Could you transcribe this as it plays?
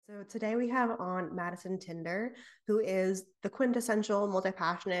So today we have on Madison Tinder, who is the quintessential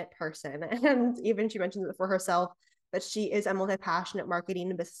multi-passionate person. And even she mentions it for herself that she is a multi-passionate marketing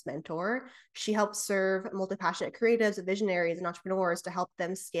and business mentor. She helps serve multi-passionate creatives, visionaries, and entrepreneurs to help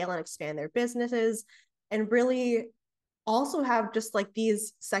them scale and expand their businesses and really also have just like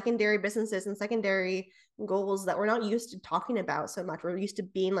these secondary businesses and secondary goals that we're not used to talking about so much. We're used to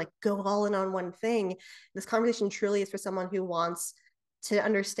being like go all in on one thing. This conversation truly is for someone who wants to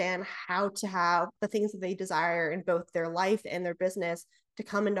understand how to have the things that they desire in both their life and their business to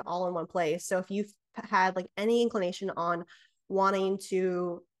come into all in one place. So if you've had like any inclination on wanting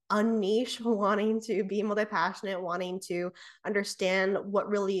to unniche, wanting to be multi-passionate, wanting to understand what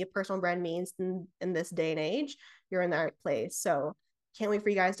really a personal brand means in this day and age, you're in the right place. So can't wait for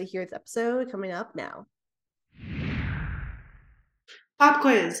you guys to hear this episode coming up now. Pop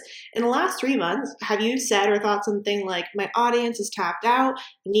quiz. In the last 3 months, have you said or thought something like, my audience is tapped out, I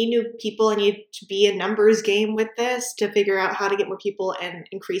need new people, I need to be a numbers game with this to figure out how to get more people and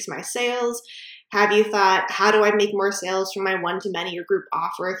increase my sales? Have you thought, how do I make more sales from my one-to-many or group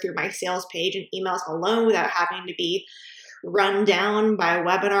offer through my sales page and emails alone without having to be run down by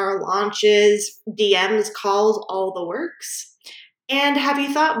webinar launches, DMs, calls, all the works? And have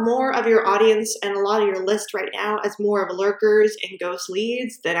you thought more of your audience and a lot of your list right now as more of lurkers and ghost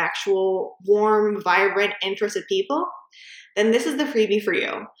leads than actual warm, vibrant, interested people? Then this is the freebie for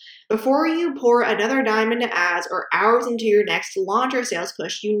you. Before you pour another dime into ads or hours into your next launch or sales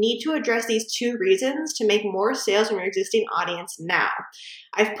push, you need to address these two reasons to make more sales from your existing audience now.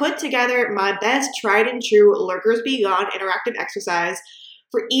 I've put together my best tried and true Lurkers Be Gone interactive exercise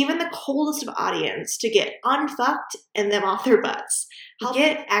for even the coldest of audience to get unfucked and them off their butts.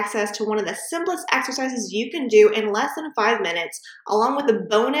 Get access to one of the simplest exercises you can do in less than 5 minutes, along with a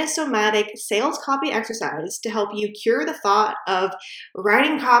bonus somatic sales copy exercise to help you cure the thought of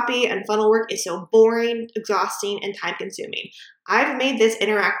writing copy and funnel work is so boring, exhausting, and time consuming. I've made this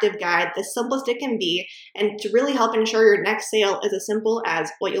interactive guide the simplest it can be, and to really help ensure your next sale is as simple as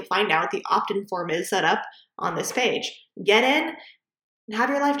what you'll find out the opt-in form is set up on this page. Get in and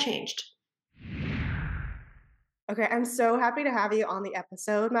have your life changed. Okay, I'm so happy to have you on the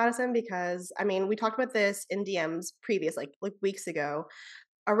episode, Madison, because I mean, we talked about this in DMs previous, like weeks ago,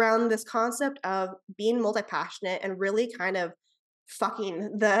 around this concept of being multi-passionate and really kind of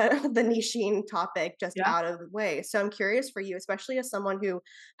fucking the niching topic just Yeah. out of the way. So I'm curious for you, especially as someone who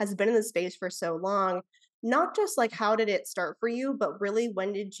has been in the space for so long, not just like how did it start for you, but really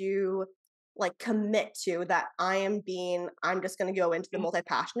when did you like commit to that I'm just going to go into the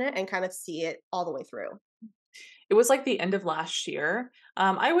multi-passionate and kind of see it all the way through. It was like the end of last year.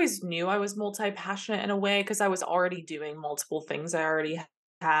 I always knew I was multi-passionate in a way because I was already doing multiple things. I already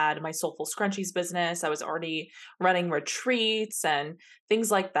had my Soulful Scrunchies business. I was already running retreats and things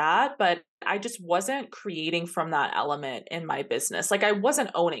like that, but I just wasn't creating from that element in my business. Like I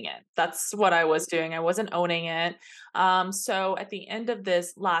wasn't owning it. That's what I was doing. I wasn't owning it. So at the end of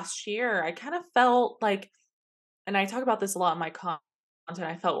this last year, I kind of felt like, and I talk about this a lot in my content.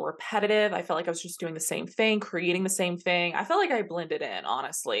 I felt repetitive. I felt like I was just doing the same thing, creating the same thing. I felt like I blended in,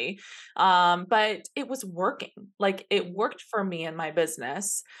 honestly. But it was working. Like it worked for me in my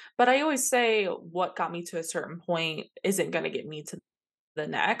business. But I always say what got me to a certain point isn't going to get me to the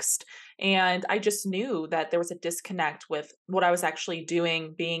next. And I just knew that there was a disconnect with what I was actually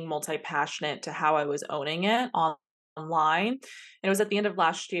doing, being multi passionate to how I was owning it online. And it was at the end of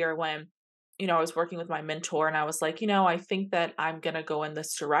last year when I was working with my mentor and I was like, I think that I'm going to go in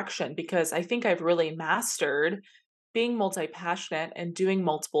this direction because I think I've really mastered being multi passionate and doing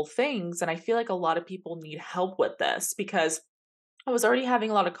multiple things. And I feel like a lot of people need help with this because I was already having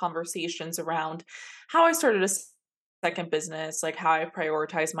a lot of conversations around how I started a second business, like how I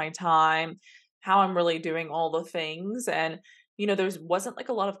prioritize my time, how I'm really doing all the things. And there wasn't like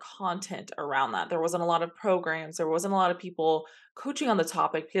a lot of content around that. There wasn't a lot of programs. There wasn't a lot of people coaching on the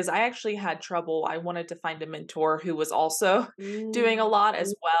topic because I actually had trouble. I wanted to find a mentor who was also doing a Mm. lot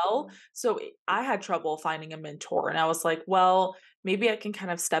as well. So I had trouble finding a mentor. And I was like, well, maybe I can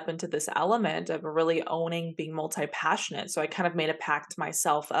kind of step into this element of really owning being multi passionate. So I kind of made a pact to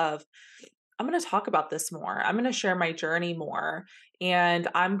myself of, I'm going to talk about this more. I'm going to share my journey more and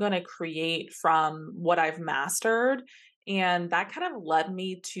I'm going to create from what I've mastered. And that kind of led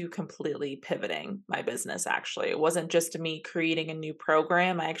me to completely pivoting my business. Actually, it wasn't just me creating a new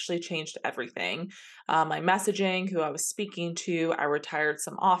program. I actually changed everything. My messaging, who I was speaking to, I retired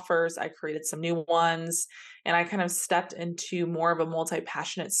some offers, I created some new ones, and I kind of stepped into more of a multi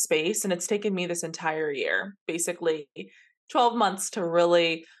passionate space. And it's taken me this entire year, basically 12 months to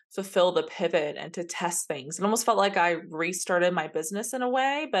really fulfill the pivot and to test things. It almost felt like I restarted my business in a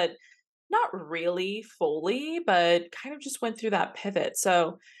way, but not really fully, but kind of just went through that pivot.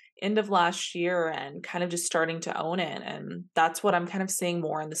 So end of last year and kind of just starting to own it. And that's what I'm kind of seeing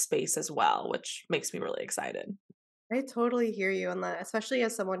more in the space as well, which makes me really excited. I totally hear you on that, especially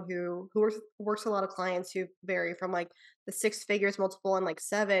as someone who works with a lot of clients who vary from like the six figures multiple and like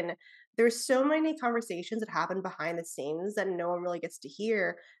seven. There's so many conversations that happen behind the scenes that no one really gets to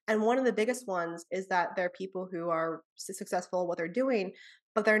hear. And one of the biggest ones is that there are people who are successful at what they're doing,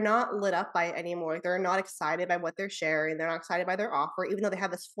 but they're not lit up by it anymore. Like, they're not excited by what they're sharing. They're not excited by their offer, even though they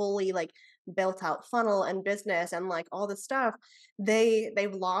have this fully like built out funnel and business and like all this stuff.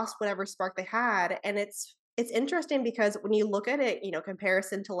 They've lost whatever spark they had, and it's interesting because when you look at it,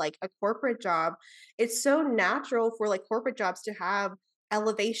 comparison to like a corporate job, it's so natural for like corporate jobs to have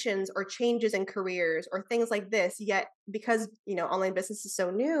elevations or changes in careers or things like this. Yet, because, online business is so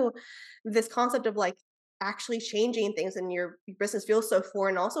new, this concept of like actually changing things in your business feels so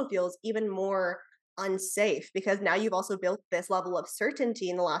foreign, also feels even more unsafe because now you've also built this level of certainty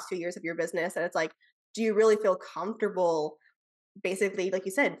in the last few years of your business. And it's like, do you really feel comfortable basically, like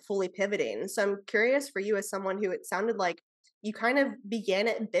you said, fully pivoting? So I'm curious for you as someone who it sounded like you kind of began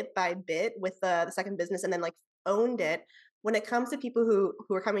it bit by bit with the second business and then like owned it. When it comes to people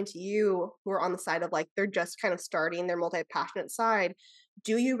who are coming to you who are on the side of like they're just kind of starting their multi-passionate side,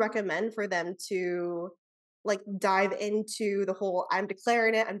 do you recommend for them to like dive into the whole I'm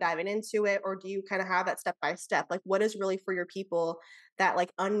declaring it, I'm diving into it, or do you kind of have that step by step? Like what is really for your people that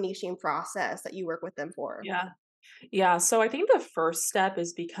like unniching process that you work with them for? Yeah. Yeah. So I think the first step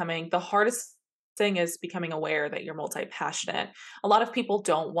is the hardest thing is becoming aware that you're multi passionate. A lot of people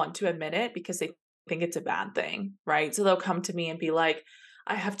don't want to admit it because they think it's a bad thing, right? So they'll come to me and be like,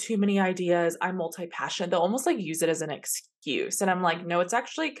 I have too many ideas. I'm multi passionate. They'll almost like use it as an excuse. And I'm like, no, it's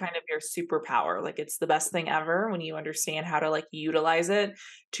actually kind of your superpower. Like it's the best thing ever when you understand how to like utilize it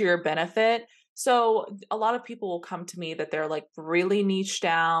to your benefit. So a lot of people will come to me that they're like really niche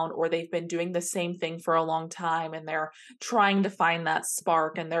down or they've been doing the same thing for a long time and they're trying to find that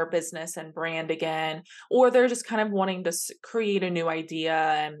spark in their business and brand again, or they're just kind of wanting to create a new idea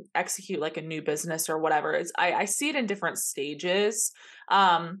and execute like a new business or whatever. I see it in different stages.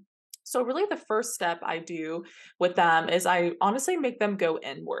 So really the first step I do with them is I honestly make them go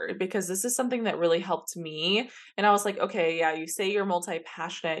inward because this is something that really helped me. And I was like, okay, yeah, you say you're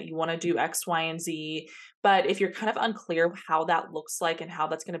multi-passionate, you want to do X, Y, and Z, but if you're kind of unclear how that looks like and how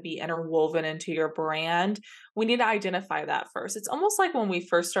that's going to be interwoven into your brand, we need to identify that first. It's almost like when we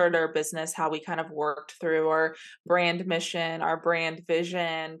first started our business, how we kind of worked through our brand mission, our brand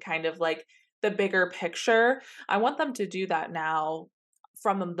vision, kind of like the bigger picture. I want them to do that now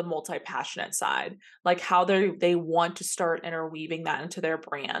from the multi-passionate side, like how they want to start interweaving that into their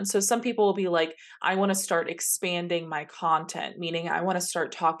brand. So some people will be like, I want to start expanding my content, meaning I want to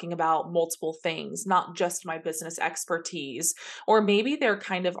start talking about multiple things, not just my business expertise. Or maybe they're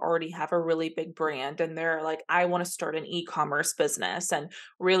kind of already have a really big brand and they're like, I want to start an e-commerce business and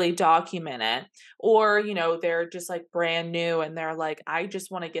really document it. Or, they're just like brand new and they're like, I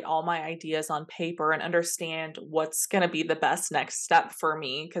just want to get all my ideas on paper and understand what's going to be the best next step for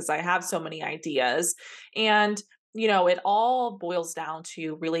me because I have so many ideas. And, it all boils down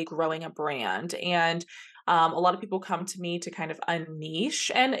to really growing a brand. And a lot of people come to me to kind of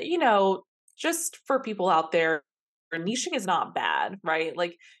unniche. And, just for people out there, niching is not bad, right?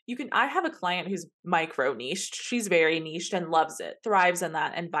 Like I have a client who's micro niched. She's very niched and loves it, thrives in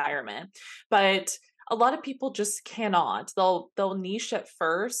that environment. But a lot of people just cannot. They'll niche at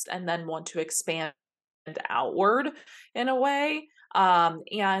first and then want to expand outward in a way. And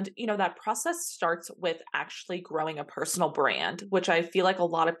that process starts with actually growing a personal brand, which I feel like a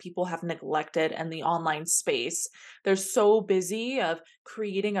lot of people have neglected in the online space. They're so busy of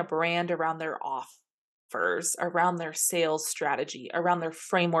creating a brand around their offers, around their sales strategy, around their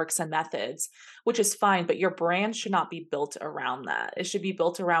frameworks and methods, which is fine, but your brand should not be built around that. It should be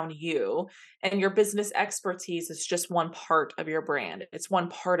built around you. And your business expertise is just one part of your brand. It's one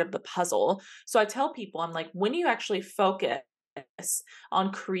part of the puzzle. So I tell people, I'm like, when you actually focus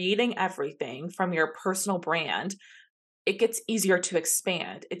on creating everything from your personal brand, it gets easier to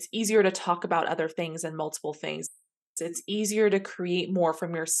expand. It's easier to talk about other things and multiple things. It's easier to create more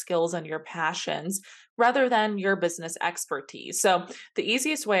from your skills and your passions rather than your business expertise. So, the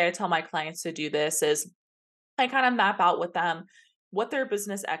easiest way I tell my clients to do this is I kind of map out with them what their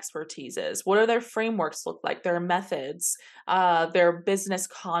business expertise is. What do their frameworks look like? Their methods, their business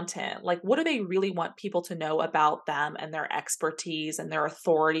content. Like, what do they really want people to know about them and their expertise and their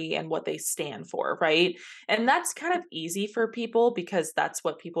authority and what they stand for, right? And that's kind of easy for people because that's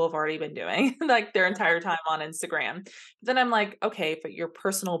what people have already been doing like their entire time on Instagram. Then I'm like, okay, but your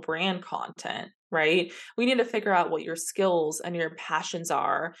personal brand content, right? We need to figure out what your skills and your passions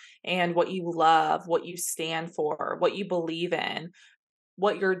are and what you love, what you stand for, what you believe in,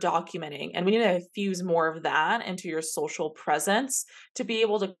 what you're documenting. And we need to infuse more of that into your social presence to be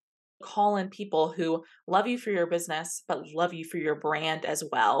able to call in people who love you for your business, but love you for your brand as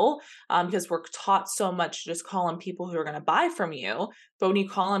well. Because we're taught so much to just call in people who are going to buy from you. But when you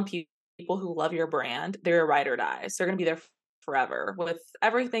call in people who love your brand, they're your ride or dies. They're going to be there forever with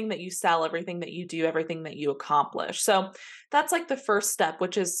everything that you sell, everything that you do, everything that you accomplish. So that's like the first step,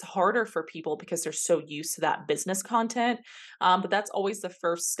 which is harder for people because they're so used to that business content. But that's always the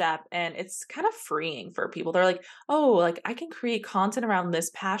first step. And it's kind of freeing for people. They're like, oh, like I can create content around this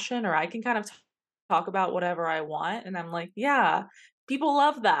passion, or I can kind of talk about whatever I want. And I'm like, yeah, people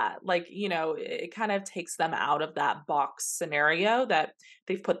love that. Like, it kind of takes them out of that box scenario that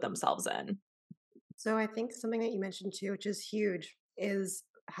they've put themselves in. So I think something that you mentioned too, which is huge, is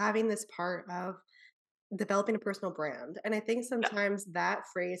having this part of developing a personal brand. And I think Yeah. sometimes that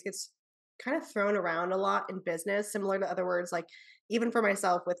phrase gets kind of thrown around a lot in business, similar to other words, like even for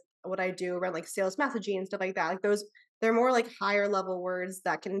myself with what I do around like sales messaging and stuff like that. Like those, they're more like higher level words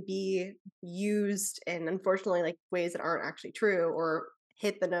that can be used in unfortunately like ways that aren't actually true or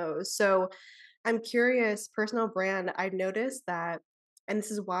hit the nose. So I'm curious, personal brand, I've noticed that, and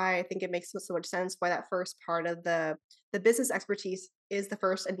this is why I think it makes so much sense why that first part of the business expertise is the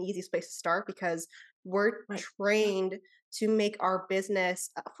first and easiest place to start because we're Right. trained to make our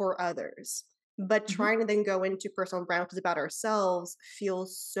business for others. But Mhm. trying to then go into personal brand, which is about ourselves,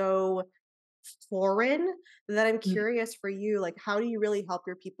 feels so foreign that I'm Mm. curious for you, like how do you really help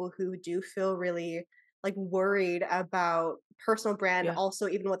your people who do feel really like worried about personal brand, Yeah. also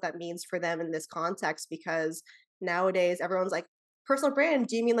even what that means for them in this context? Because nowadays everyone's like, personal brand,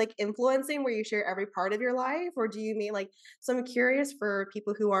 do you mean like influencing where you share every part of your life? Or do you mean like, so I'm curious for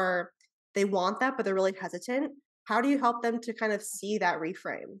people who are, they want that, but they're really hesitant. How do you help them to kind of see that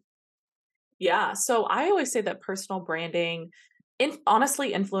reframe? Yeah. So I always say that personal branding,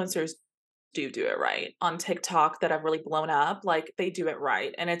 honestly, influencers do it right on TikTok that have really blown up. Like they do it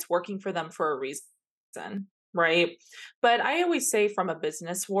right and it's working for them for a reason. Right. But I always say from a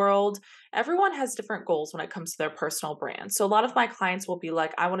business world, everyone has different goals when it comes to their personal brand. So a lot of my clients will be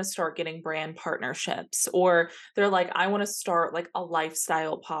like, I want to start getting brand partnerships, or they're like, I want to start like a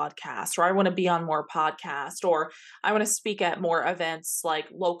lifestyle podcast, or I want to be on more podcasts, or I want to speak at more events like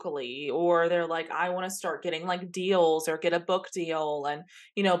locally, or they're like, I want to start getting like deals or get a book deal and,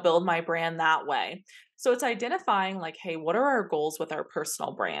 build my brand that way. So it's identifying like, hey, what are our goals with our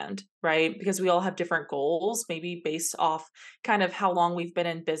personal brand, right? Because we all have different goals, maybe based off kind of how long we've been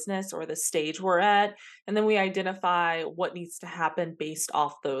in business or the stage we're at. And then we identify what needs to happen based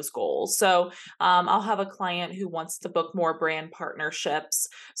off those goals. So I'll have a client who wants to book more brand partnerships.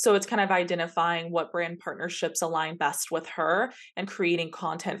 So it's kind of identifying what brand partnerships align best with her and creating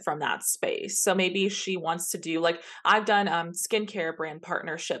content from that space. So maybe she wants to do like I've done skincare brand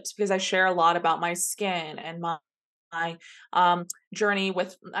partnerships because I share a lot about my skin and my journey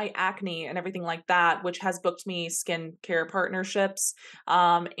with my acne and everything like that, which has booked me skincare partnerships.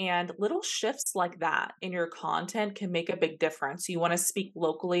 And little shifts like that in your content can make a big difference. You want to speak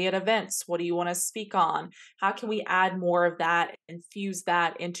locally at events. What do you want to speak on? How can we add more of that, infuse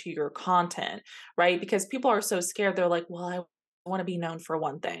that into your content, right? Because people are so scared. They're like, well, I want to be known for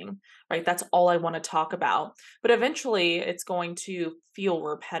one thing, right? That's all I want to talk about. But eventually it's going to feel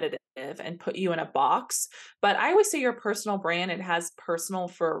repetitive and put you in a box. But I always say your personal brand, it has personal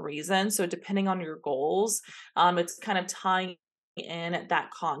for a reason. So depending on your goals, it's kind of tying in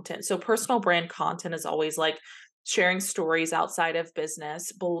that content. So personal brand content is always like sharing stories outside of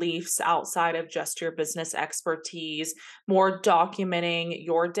business, beliefs outside of just your business expertise, more documenting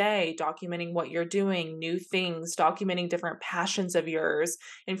your day, documenting what you're doing, new things, documenting different passions of yours,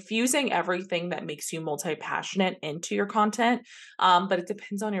 infusing everything that makes you multi passionate into your content. But it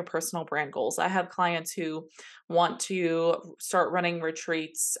depends on your personal brand goals. I have clients who want to start running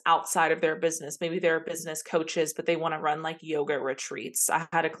retreats outside of their business. Maybe they're business coaches, but they want to run like yoga retreats. I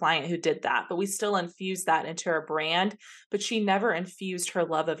had a client who did that, but we still infused that into her brand, but she never infused her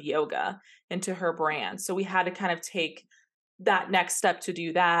love of yoga into her brand. So we had to kind of take that next step to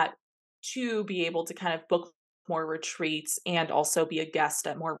do that to be able to kind of book more retreats and also be a guest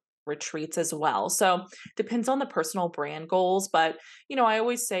at more retreats as well. So depends on the personal brand goals. But, I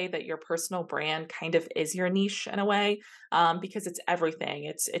always say that your personal brand kind of is your niche in a way, because it's everything.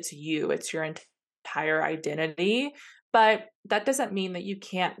 It's you, it's your entire identity. But that doesn't mean that you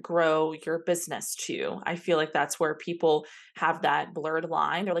can't grow your business too. I feel like that's where people have that blurred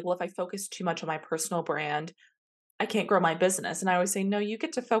line. They're like, well, if I focus too much on my personal brand, I can't grow my business. And I always say, no, you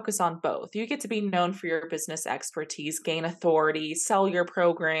get to focus on both. You get to be known for your business expertise, gain authority, sell your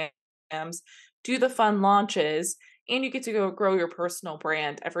programs, do the fun launches, and you get to go grow your personal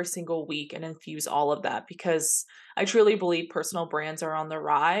brand every single week and infuse all of that, because I truly believe personal brands are on the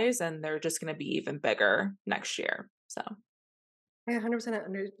rise and they're just going to be even bigger next year. So, I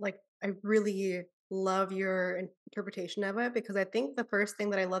 100% I really love your interpretation of it, because I think the first thing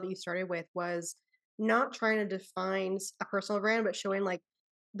that I love that you started with was not trying to define a personal brand, but showing like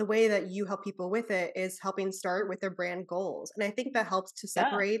the way that you help people with it is helping start with their brand goals. And I think that helps to yeah.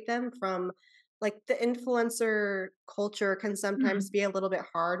 separate them from like the influencer culture can sometimes Mhm. be a little bit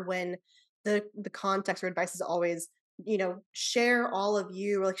hard when the context or advice is always, share all of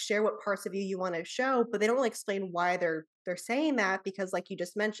you, or like share what parts of you want to show, but they don't really explain why they're saying that, because like you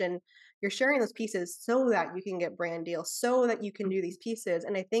just mentioned, you're sharing those pieces so that you can get brand deals, so that you can do these pieces.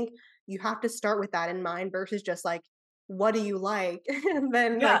 And I think you have to start with that in mind versus just like, what do you like? And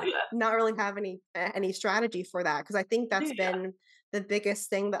then Yeah. like not really have any strategy for that. Cause I think that's Yeah. been the biggest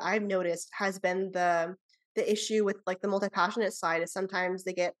thing that I've noticed has been the issue with like the multi-passionate side is sometimes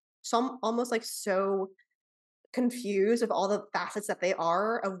they get some almost like so confused of all the facets that they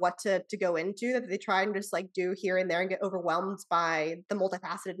are of what to go into, that they try and just like do here and there and get overwhelmed by the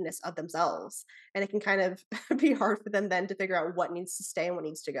multifacetedness of themselves. And it can kind of be hard for them then to figure out what needs to stay and what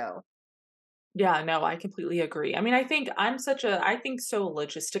needs to go. Yeah, no, I completely agree. I mean, I think so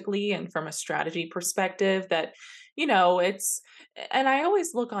logistically and from a strategy perspective that, and I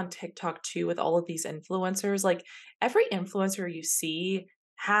always look on TikTok too with all of these influencers. Like every influencer you see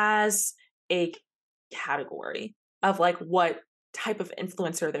has a category of like what type of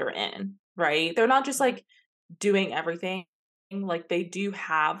influencer they're in, right? They're not just like doing everything. Like they do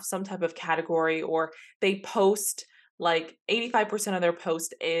have some type of category, or they post like 85% of their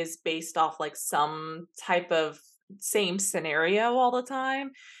post is based off like some type of same scenario all the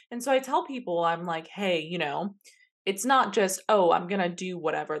time. And so I tell people, I'm like, hey, it's not just, oh, I'm going to do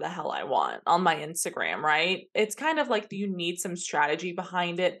whatever the hell I want on my Instagram, right? It's kind of like you need some strategy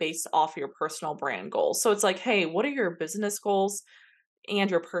behind it based off your personal brand goals. So it's like, hey, what are your business goals and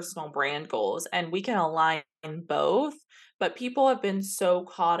your personal brand goals? And we can align both. But people have been so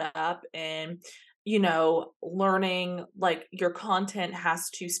caught up in, learning like your content has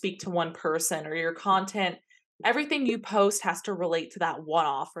to speak to one person, or your content, everything you post has to relate to that one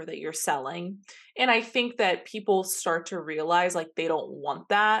offer that you're selling. And I think that people start to realize like they don't want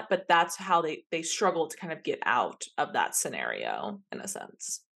that, but that's how they struggle to kind of get out of that scenario in a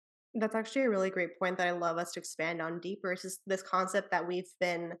sense. That's actually a really great point that I love us to expand on deeper. It's just this concept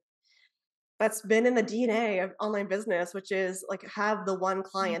that's been in the DNA of online business, which is like have the one Mhm.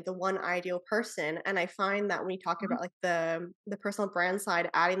 client, the one ideal person. And I find that when you talk Mhm. about like the personal brand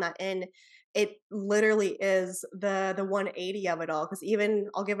side, adding that in, it literally is the 180 of it all. Because even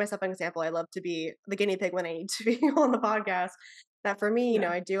I'll give myself an example. I love to be the guinea pig when I need to be on the podcast. That for me,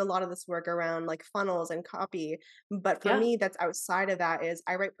 Yeah. I do a lot of this work around like funnels and copy. But for Yeah. me, that's outside of that is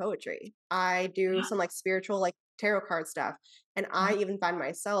I write poetry. I do Yeah. some like spiritual like tarot card stuff. And I Mhm. even find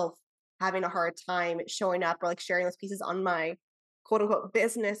myself having a hard time showing up or like sharing those pieces on my quote unquote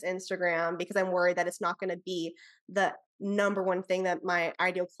business Instagram, because I'm worried that it's not going to be the number one thing that my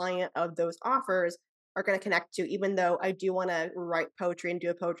ideal client of those offers are going to connect to, even though I do want to write poetry and do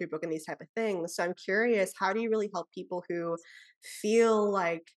a poetry book and these type of things. So I'm curious, how do you really help people who feel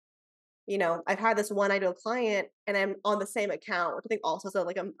like, I've had this one ideal client and I'm on the same account, which I think also is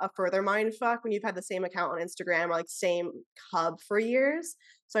like a further mind fuck when you've had the same account on Instagram or like same hub for years.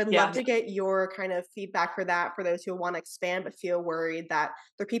 So I'd love Yeah. to get your kind of feedback for that for those who want to expand but feel worried that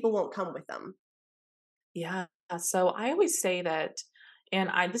their people won't come with them. Yeah. So I always say that,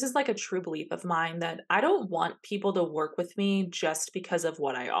 and this is like a true belief of mine, that I don't want people to work with me just because of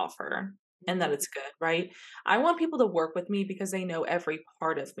what I offer and that Mhm. it's good, right? I want people to work with me because they know every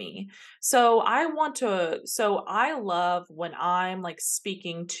part of me. So I love when I'm like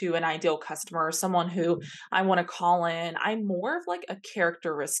speaking to an ideal customer, someone who I want to call in. I'm more of like a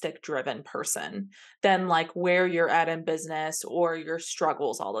characteristic driven person than like where you're at in business or your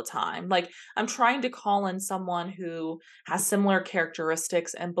struggles all the time. Like, I'm trying to call in someone who has similar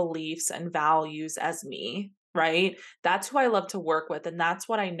characteristics and beliefs and values as me, right? That's who I love to work with. And that's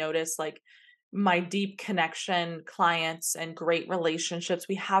what I notice. Like, my deep connection clients and great relationships,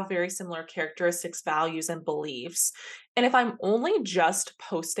 we have very similar characteristics, values, and beliefs. And if I'm only just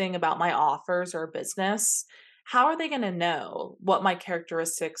posting about my offers or business, how are they going to know what my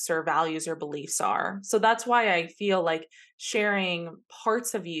characteristics or values or beliefs are? So that's why I feel like sharing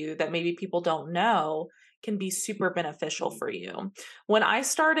parts of you that maybe people don't know can be super beneficial for you. When I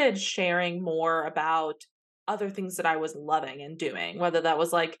started sharing more about other things that I was loving and doing, whether that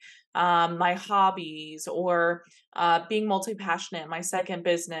was like my hobbies or being multi passionate in my second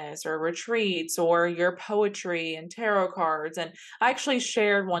business or retreats or your poetry and tarot cards. And I actually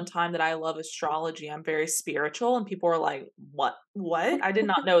shared one time that I love astrology. I'm very spiritual, and people were like, "What? What? I did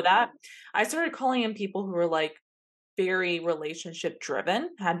not know that." I started calling in people who were like, very relationship driven,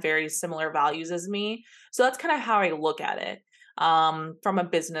 had very similar values as me. So that's kind of how I look at it from a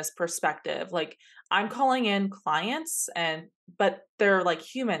business perspective. Like I'm calling in clients but they're like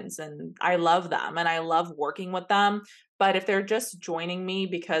humans and I love them and I love working with them. But if they're just joining me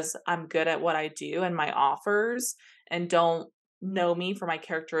because I'm good at what I do and my offers and don't know me for my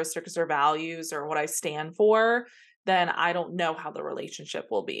characteristics or values or what I stand for, then I don't know how the relationship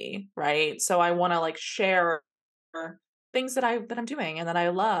will be, right? So I want to like share things that I'm doing and that I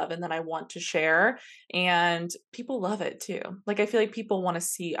love and that I want to share, and people love it too. Like I feel like people want to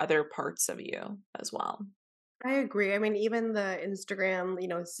see other parts of you as well. I agree. I mean, even the Instagram,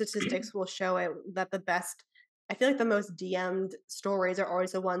 statistics will show it that I feel like the most DM'd stories are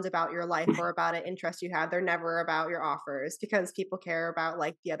always the ones about your life or about an interest you have. They're never about your offers because people care about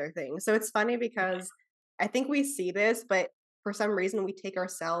like the other things. So it's funny because I think we see this, but for some reason we take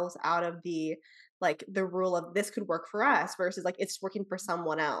ourselves out of the rule of this could work for us versus like it's working for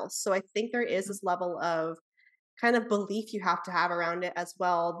someone else. So I think there is this level of kind of belief you have to have around it as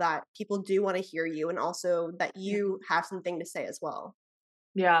well, that people do want to hear you and also that Yeah. you have something to say as well.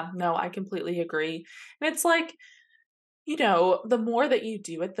 Yeah, no, I completely agree. And it's like, the more that you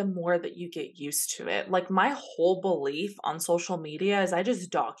do it, the more that you get used to it. Like my whole belief on social media is I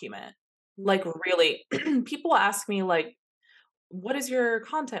just document. Like really, people ask me like, what is your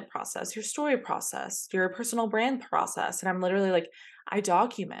content process, your story process, your personal brand process? And I'm literally like, I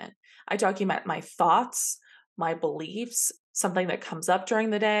document. I document my thoughts, my beliefs, something that comes up during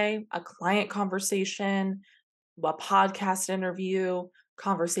the day, a client conversation, a podcast interview,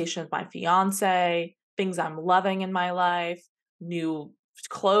 conversation with my fiance, things I'm loving in my life, new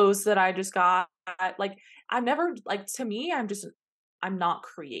clothes that I just got. Like, I've never, like, to me, I'm not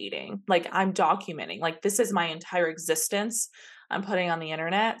creating. Like, I'm documenting. Like, this is my entire existence. I'm putting on the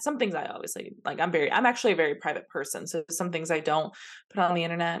internet. Some things I obviously like, I'm actually a very private person. So some things I don't put on the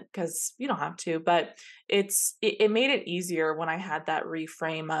internet because you don't have to. But it made it easier when I had that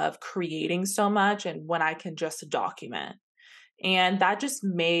reframe of creating so much and when I can just document. And that just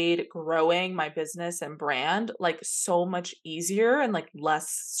made growing my business and brand like so much easier and like less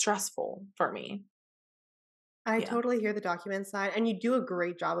stressful for me. I Yeah. totally hear the document side, and you do a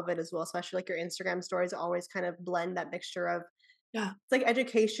great job of it as well, especially like your Instagram stories always kind of blend that mixture of Yeah. it's like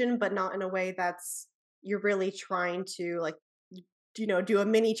education, but not in a way that's you're really trying to like do a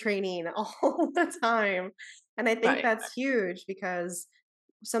mini training all the time. And I think Right. that's huge because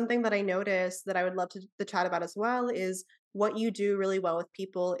something that I noticed that I would love to chat about as well is what you do really well with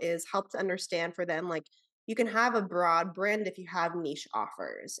people is help to understand for them like you can have a broad brand if you have niche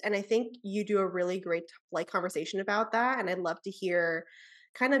offers. And I think you do a really great like conversation about that. And I'd love to hear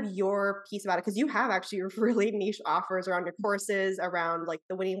kind of your piece about it because you have actually really niche offers around your courses, around like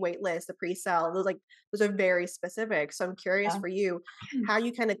the winning wait list, the pre-sale. Those are very specific. So I'm curious Yeah. for you how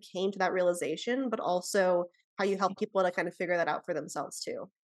you kind of came to that realization, but also how you help people to kind of figure that out for themselves too.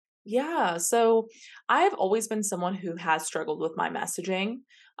 Yeah. So I've always been someone who has struggled with my messaging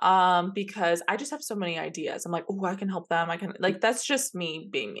because I just have so many ideas. I'm like, oh, I can help them. I can, like, that's just me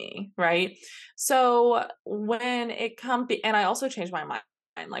being me. Right. So when it comes, and I also change my mind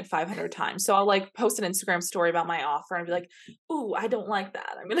like 500 times. So I'll like post an Instagram story about my offer and be like, "Ooh, I don't like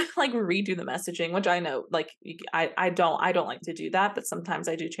that. I'm going to like redo the messaging," which I know like I don't like to do that, but sometimes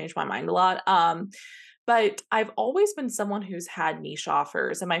I do change my mind a lot. But I've always been someone who's had niche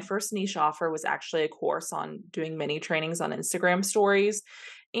offers. And my first niche offer was actually a course on doing mini trainings on Instagram stories.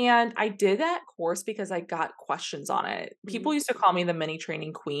 And I did that course because I got questions on it. People Mhm. used to call me the mini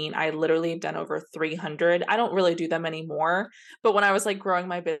training queen. I literally have done over 300. I don't really do them anymore. But when I was like growing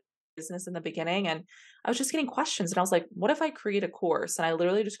my business in the beginning, and I was just getting questions, and I was like, what if I create a course? And I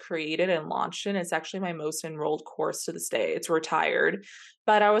literally just created and launched it. And it's actually my most enrolled course to this day. It's retired.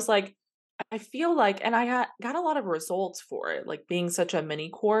 But I was like, I feel like, and I got a lot of results for it, like being such a mini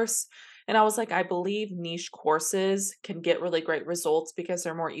course. And I was like, I believe niche courses can get really great results because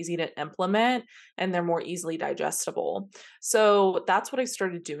they're more easy to implement and they're more easily digestible. So that's what I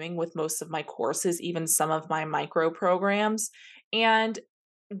started doing with most of my courses, even some of my micro programs. And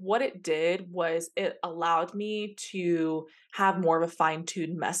what it did was it allowed me to have more of a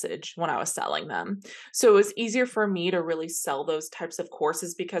fine-tuned message when I was selling them. So it was easier for me to really sell those types of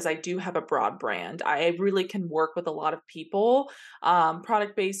courses because I do have a broad brand. I really can work with a lot of people,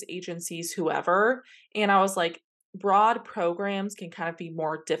 product-based agencies, whoever. And I was like, broad programs can kind of be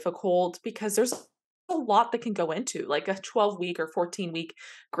more difficult because there's a lot that can go into like a 12-week or 14-week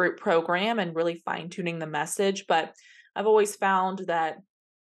group program and really fine-tuning the message. But I've always found that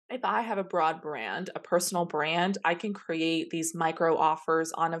if I have a broad brand, a personal brand, I can create these micro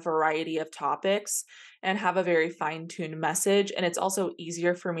offers on a variety of topics and have a very fine tuned message. And it's also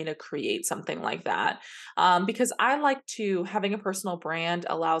easier for me to create something like that because I like to, having a personal brand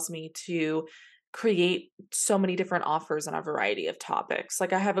allows me to create so many different offers on a variety of topics.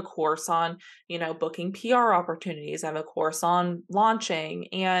 Like I have a course on, booking PR opportunities, I have a course on launching.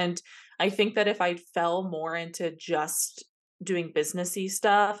 And I think that if I fell more into just doing businessy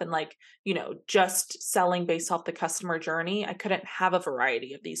stuff and like, just selling based off the customer journey, I couldn't have a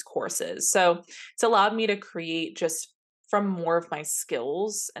variety of these courses. So it's allowed me to create just from more of my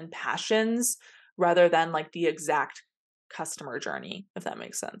skills and passions rather than like the exact customer journey, if that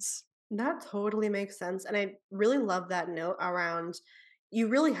makes sense. That totally makes sense. And I really love that note around you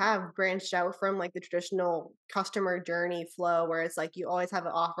really have branched out from like the traditional customer journey flow where it's like you always have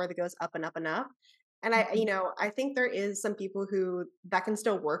an offer that goes up and up and up. And Mhm. I think there is some people who that can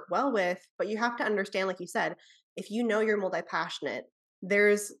still work well with, but you have to understand, like you said, if you know you're multi-passionate,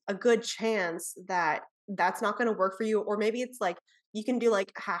 there's a good chance that that's not going to work for you. Or maybe it's like you can do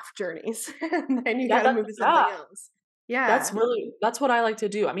like half journeys and then you Yeah, got to move to yeah. something else. Yeah. That's what I like to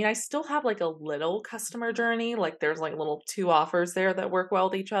do. I mean, I still have like a little customer journey, like there's like little 2 offers there that work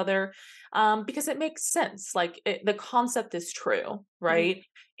well with each other, because it makes sense. Like the concept is true, Mhm. right?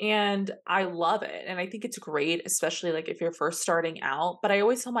 And I love it. And I think it's great, especially like if you're first starting out. But I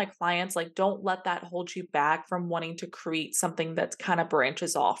always tell my clients, like, don't let that hold you back from wanting to create something that's kind of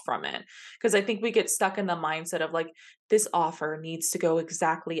branches off from it. Because I think we get stuck in the mindset of like, this offer needs to go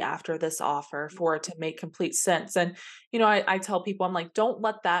exactly after this offer for it to make complete sense. And I tell people, I'm like, don't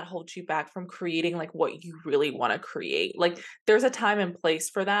let that hold you back from creating like what you really want to create. Like there's a time and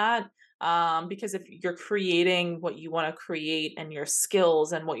place for that. Because if you're creating what you want to create and your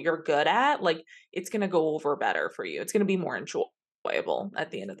skills and what you're good at, like it's going to go over better for you. It's going to be more enjoyable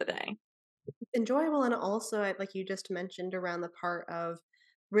at the end of the day. Enjoyable and also like you just mentioned around the part of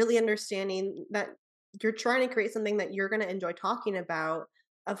really understanding that you're trying to create something that you're going to enjoy talking about.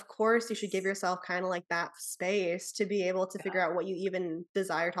 Of course you should give yourself kind of like that space to be able to figure out what you even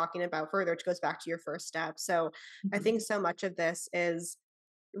desire talking about further, which goes back to your first step. So I Mhm. think so much of this is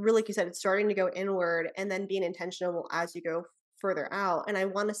really, like you said, it's starting to go inward and then being intentional as you go further out. And I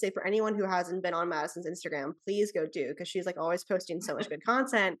want to say for anyone who hasn't been on Madison's Instagram, please go do because she's like always posting so much good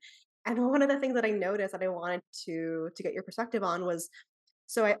content. And one of the things that I noticed that I wanted to get your perspective on was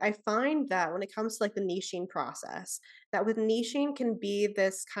so I find that when it comes to like the niching process, that with niching can be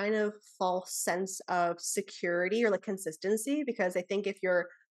this kind of false sense of security or like consistency. Because I think if you're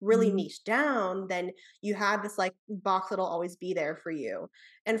really Mhm. niche down, then you have this like box that'll always be there for you.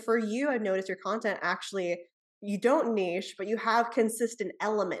 And for you, I've noticed your content actually you don't niche, but you have consistent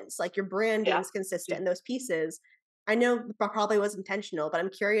elements, like your branding Yeah. is consistent in those pieces. I know probably was intentional, but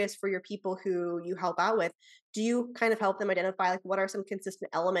I'm curious for your people who you help out with, do you kind of help them identify like what are some consistent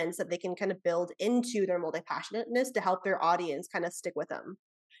elements that they can kind of build into their multi-passionateness to help their audience kind of stick with them?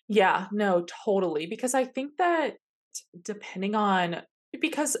 Yeah, no, totally. Because I think that depending on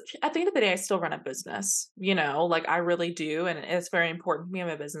because at the end of the day, I still run a business, like I really do. And it's very important to me. I'm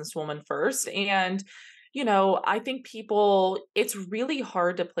a businesswoman first. And, I think it's really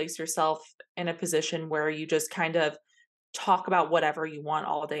hard to place yourself in a position where you just kind of talk about whatever you want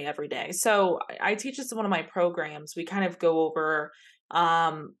all day, every day. So I teach this in one of my programs. We kind of go over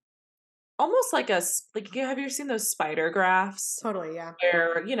um almost like like have you seen those spider graphs? Totally, yeah.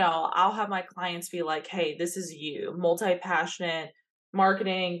 Where, I'll have my clients be like, "Hey, this is you, multi-passionate,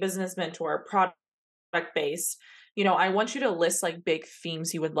 marketing, business mentor, product based. I want you to list like big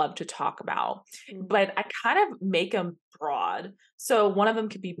themes you would love to talk about." Mm. But I kind of make them broad. So one of them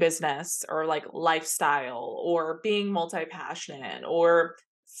could be business or like lifestyle or being multi-passionate or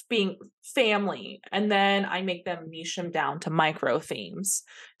being family. And then I make them niche them down to micro themes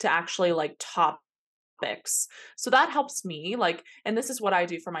to actually like top topics. So that helps me, like, and this is what I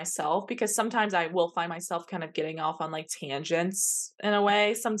do for myself, because sometimes I will find myself kind of getting off on like tangents in a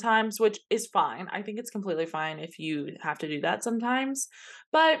way sometimes, which is fine. I think it's completely fine if you have to do that sometimes.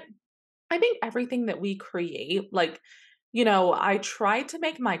 But I think everything that we create, like, I try to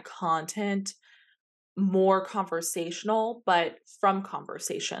make my content more conversational, but from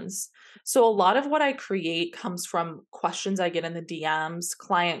conversations. So a lot of what I create comes from questions I get in the DMs,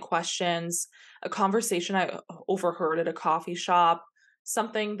 client questions, a conversation I overheard at a coffee shop,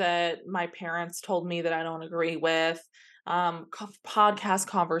 something that my parents told me that I don't agree with, podcast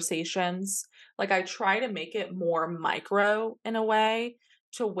conversations. Like I try to make it more micro in a way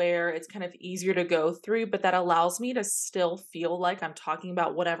to where it's kind of easier to go through, but that allows me to still feel like I'm talking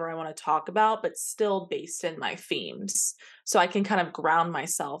about whatever I want to talk about, but still based in my themes. So I can kind of ground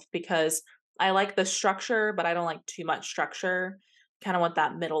myself, because I like the structure, but I don't like too much structure. Kind of want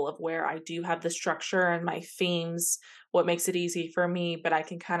that middle of where I do have the structure and my themes, what makes it easy for me, but I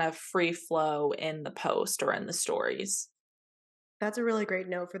can kind of free flow in the post or in the stories. That's a really great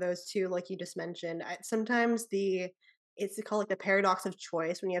note for those two, like you just mentioned. Sometimes it's called like the paradox of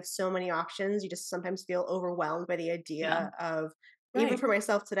choice. When you have so many options, you just sometimes feel overwhelmed by the Yeah. idea of. Even Right. for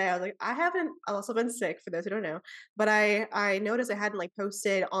myself today, I was like, I've also been sick, for those who don't know, but I noticed I hadn't like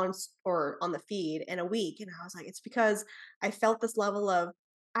posted or on the feed in a week, and I was like, it's because I felt this level of,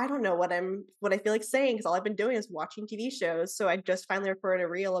 I don't know what I feel like saying, because all I've been doing is watching TV shows. So I just finally recorded a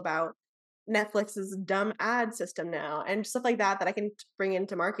reel about Netflix's dumb ad system now and stuff like that I can bring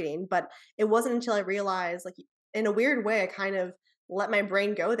into marketing. But it wasn't until I realized, like, in a weird way, I kind of let my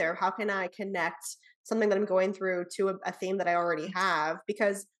brain go there. How can I connect something that I'm going through to a theme that I already have?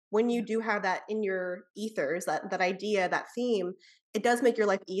 Because when you Yeah. do have that in your ethers, that idea, that theme, it does make your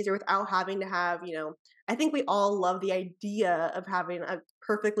life easier without having to have, I think we all love the idea of having a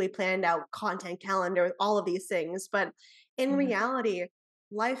perfectly planned out content calendar with all of these things. But in Mhm. reality,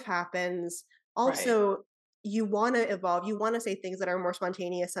 life happens. Right. Also, you want to evolve. You want to say things that are more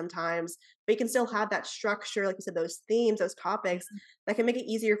spontaneous sometimes, but you can still have that structure, like you said, those themes, those topics that can make it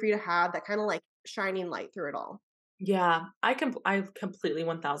easier for you to have that kind of like shining light through it all. Yeah, I completely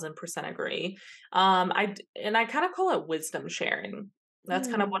 1000% agree. And I kind of call it wisdom sharing. That's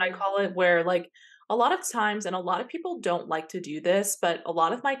kind of what I Mm. call it, where like a lot of times, and a lot of people don't like to do this, but a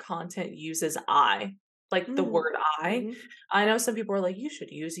lot of my content uses I, like the Mm. word I. Mhm. I know some people are like, you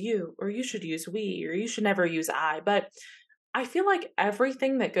should use you, or you should use we, or you should never use I, but I feel like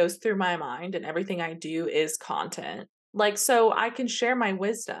everything that goes through my mind and everything I do is content. Like, so I can share my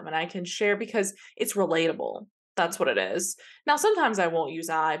wisdom and I can share because it's relatable. That's what it is. Now, sometimes I won't use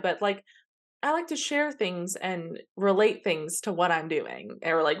I, but like, I like to share things and relate things to what I'm doing,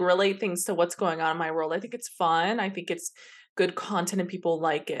 or like relate things to what's going on in my world. I think it's fun. I think it's good content and people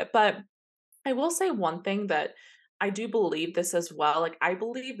like it. But I will say one thing that I do believe this as well. Like, I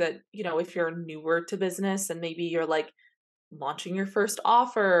believe that, if you're newer to business and maybe you're like, launching your first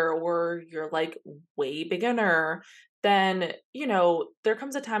offer, or you're like way beginner, then, there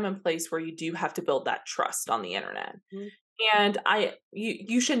comes a time and place where you do have to build that trust on the internet. Mhm. And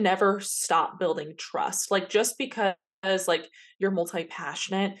you should never stop building trust. Like just because like you're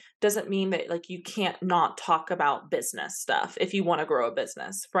multi-passionate doesn't mean that like you can't not talk about business stuff if you want to grow a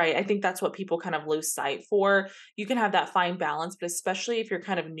business, right? I think that's what people kind of lose sight for. You can have that fine balance, but especially if you're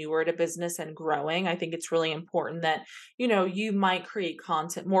kind of newer to business and growing, I think it's really important that, you might create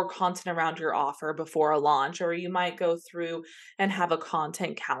more content around your offer before a launch, or you might go through and have a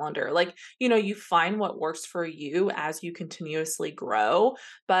content calendar. Like, you find what works for you as you continuously grow.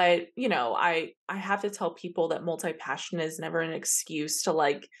 But, I have to tell people that multi-passion is never an excuse to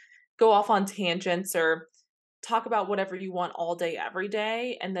like go off on tangents or talk about whatever you want all day, every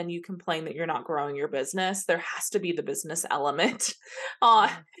day, and then you complain that you're not growing your business. There has to be the business element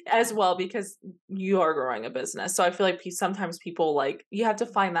uh, as well, because you are growing a business. So I feel like sometimes people like, you have to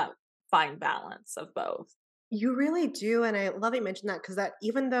find that fine balance of both. You really do, and I love that you mentioned that, because that,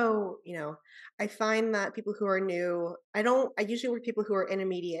 even though, I find that people who are new, I usually work with people who are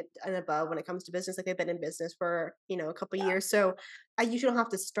intermediate and above when it comes to business, like they've been in business for, a couple Yeah. years. So I usually don't have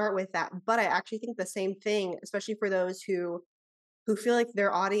to start with that, but I actually think the same thing, especially for those who feel like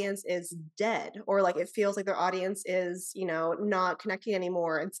their audience is dead, or like it feels like their audience is, not connecting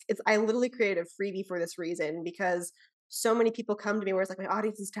anymore. It's I literally created a freebie for this reason, because so many people come to me where it's like, my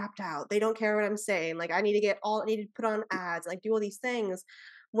audience is tapped out. They don't care what I'm saying. Like, I need to put on ads, like do all these things.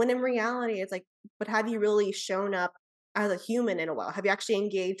 When in reality, it's like, but have you really shown up as a human in a while? Have you actually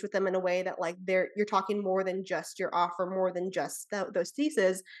engaged with them in a way that like you're talking more than just your offer, more than just those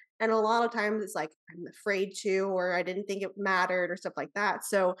theses? And a lot of times it's like, I'm afraid to, or I didn't think it mattered or stuff like that.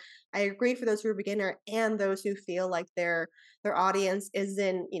 So I agree for those who are beginner and those who feel like their audience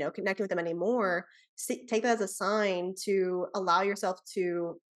isn't, connecting with them anymore. Take that as a sign to allow yourself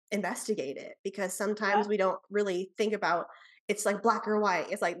to investigate it, because Yeah, sometimes we don't really think about it's like black or white.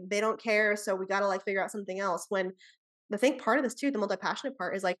 It's like they don't care, so we got to like figure out something else. When the thing part of this too, the multi-passionate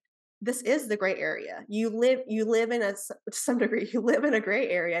part is like this is the gray area. You live in to some degree you live in a gray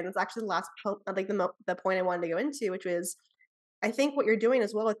area, and it's actually the like the point I wanted to go into, which was I think what you're doing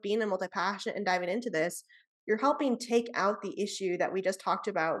as well with being a multi-passionate and diving into this, you're helping take out the issue that we just talked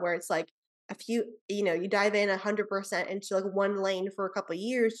about, where it's like a few, you dive in 100% into like one lane for a couple of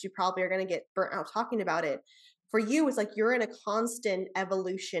years, you probably are going to get burnt out talking about it. For you, it's like you're in a constant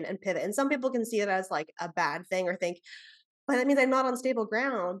evolution and pivot. And some people can see it as like a bad thing or think, but that means I'm not on stable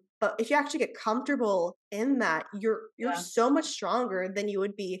ground. But if you actually get comfortable in that, you're yeah, so much stronger than you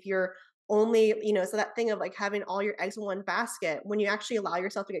would be if you're only, so that thing of like having all your eggs in one basket, when you actually allow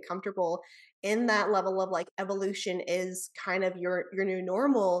yourself to get comfortable in that level of like evolution is kind of your new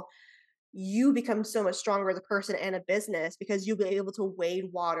normal, you become so much stronger as a person and a business because you'll be able to wade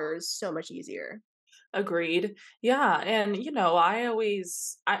waters so much easier. agreed. Yeah, and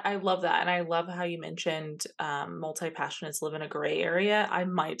I love that, and I love how you mentioned multi-passionates live in a gray area. I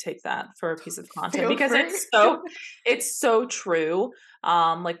might take that for a piece of content Feel because free. it's so true.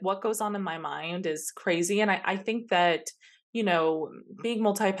 Like what goes on in my mind is crazy, and I think that you know being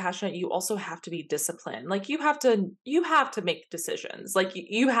multi-passionate, you also have to be disciplined. Like you have to make decisions. Like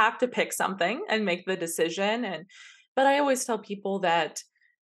you have to pick something and make the decision. And but I always tell people that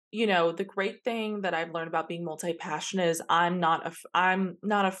the great thing that I've learned about being multi-passionate is I'm not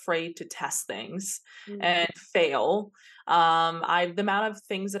afraid to test things Mm. and fail. The amount of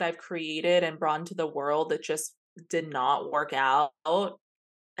things that I've created and brought into the world that just did not work out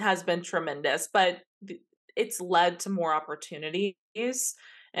has been tremendous, but it's led to more opportunities.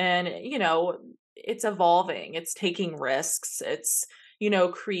 And it's evolving, it's taking risks, it's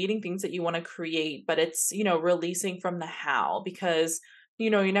creating things that you want to create, but it's releasing from the how, because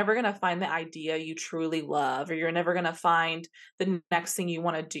you're never going to find the idea you truly love, or you're never going to find the next thing you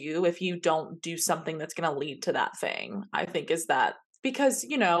want to do if you don't do something that's going to lead to that thing. I think is that because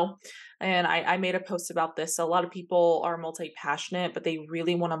and I made a post about this. A lot of people are multi-passionate, but they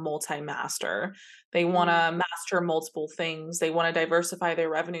really want to multi-master. They want Mm. to master multiple things. They want to diversify their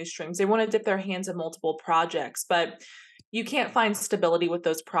revenue streams. They want to dip their hands in multiple projects, but you can't find stability with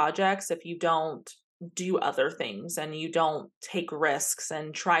those projects if you don't do other things and you don't take risks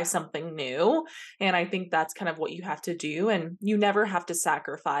and try something new. And I think that's kind of what you have to do. And you never have to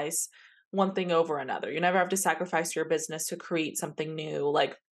sacrifice one thing over another. You never have to sacrifice your business to create something new.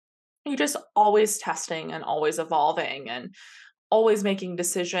 Like you're just always testing and always evolving and always making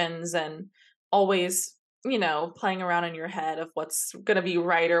decisions and always playing around in your head of what's going to be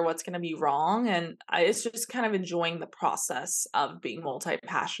right or what's going to be wrong. And it's just kind of enjoying the process of being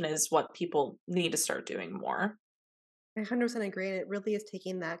multi-passionate is what people need to start doing more. I 100% agree. And it really is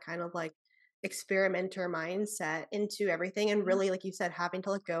taking that kind of like experimenter mindset into everything. And really, like you said, having to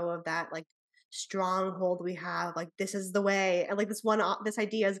let go of that like stronghold we have, like, this is the way, and like this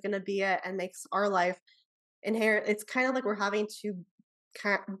idea is going to be it, and makes our life inherent. It's kind of like we're having to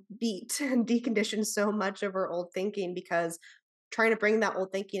beat and decondition so much of our old thinking, because trying to bring that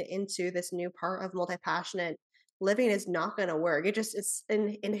old thinking into this new part of multi-passionate living is not going to work. It's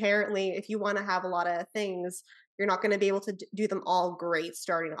inherently, if you want to have a lot of things, you're not going to be able to do them all great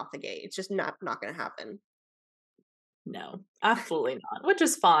starting off the gate. It's just not going to happen. No, absolutely not, which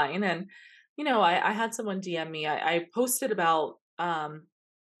is fine. And I had someone DM me. I posted about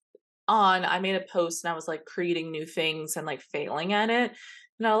I made a post and I was like creating new things and like failing at it.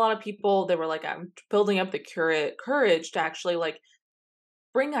 And a lot of people, they were like, I'm building up the courage to actually like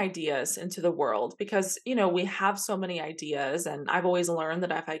bring ideas into the world, because we have so many ideas, and I've always learned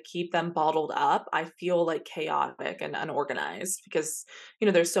that if I keep them bottled up, I feel like chaotic and unorganized, because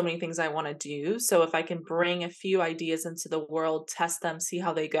there's so many things I want to do. So if I can bring a few ideas into the world, test them, see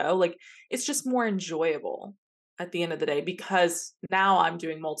how they go, like it's just more enjoyable at the end of the day, because now I'm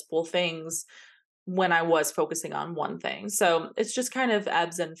doing multiple things when I was focusing on one thing. So it's just kind of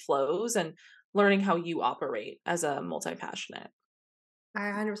ebbs and flows, and learning how you operate as a multi-passionate. I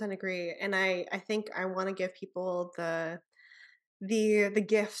 100% agree. And I think I want to give people the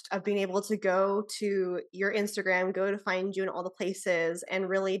gift of being able to go to your Instagram, go to find you in all the places, and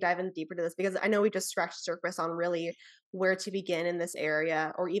really dive in deeper to this, because I know we just scratched the surface on really where to begin in this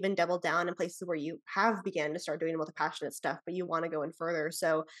area, or even double down in places where you have began to start doing more the passionate stuff, but you want to go in further.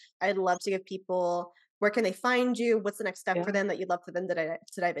 So I'd love to give people Where can they find you? What's the next step for Yeah. them that you'd love for them to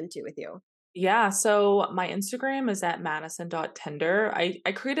dive into with you? Yeah, so my Instagram is at madison.tender.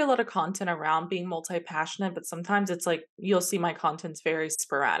 I create a lot of content around being multi-passionate, but sometimes it's like you'll see my content's very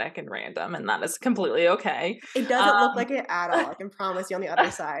sporadic and random, and that is completely okay. It doesn't look Um, like it at all. I can promise you on the other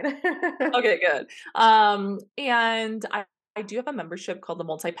side. Okay, good. And I do have a membership called the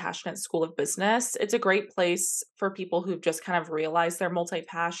Multi-Passionate School of Business. It's a great place for people who've just kind of realized they're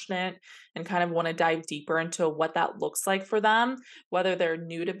multi-passionate and kind of want to dive deeper into what that looks like for them, whether they're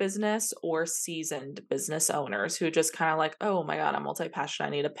new to business or seasoned business owners who just kind of like, oh my God, I'm multi-passionate.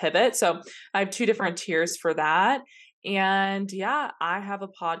 I need to pivot. So I have two different tiers for that. And yeah, I have a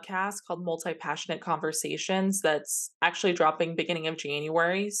podcast called Multi Passionate Conversations that's actually dropping beginning of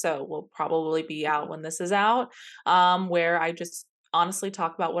January. So will probably be out when this is out, where I just honestly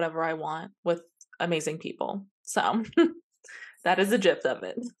talk about whatever I want with amazing people. So that is the gist of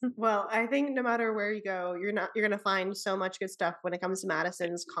it. Well, I think no matter where you go, you're gonna find so much good stuff when it comes to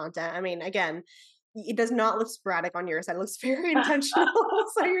Madison's content. I mean, again, it does not look sporadic on your side. It looks very intentional.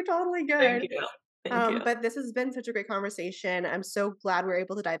 So you're totally Thank good. you. Thank you. But this has been such a great conversation. I'm so glad we're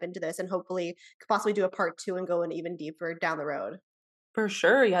able to dive into this and hopefully could possibly do a part two and go in even deeper down the road. For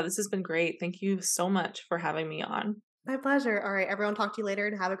sure. Yeah, this has been great. Thank you so much for having me on. My pleasure. All right, everyone, talk to you later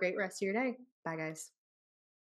and have a great rest of your day. Bye, guys.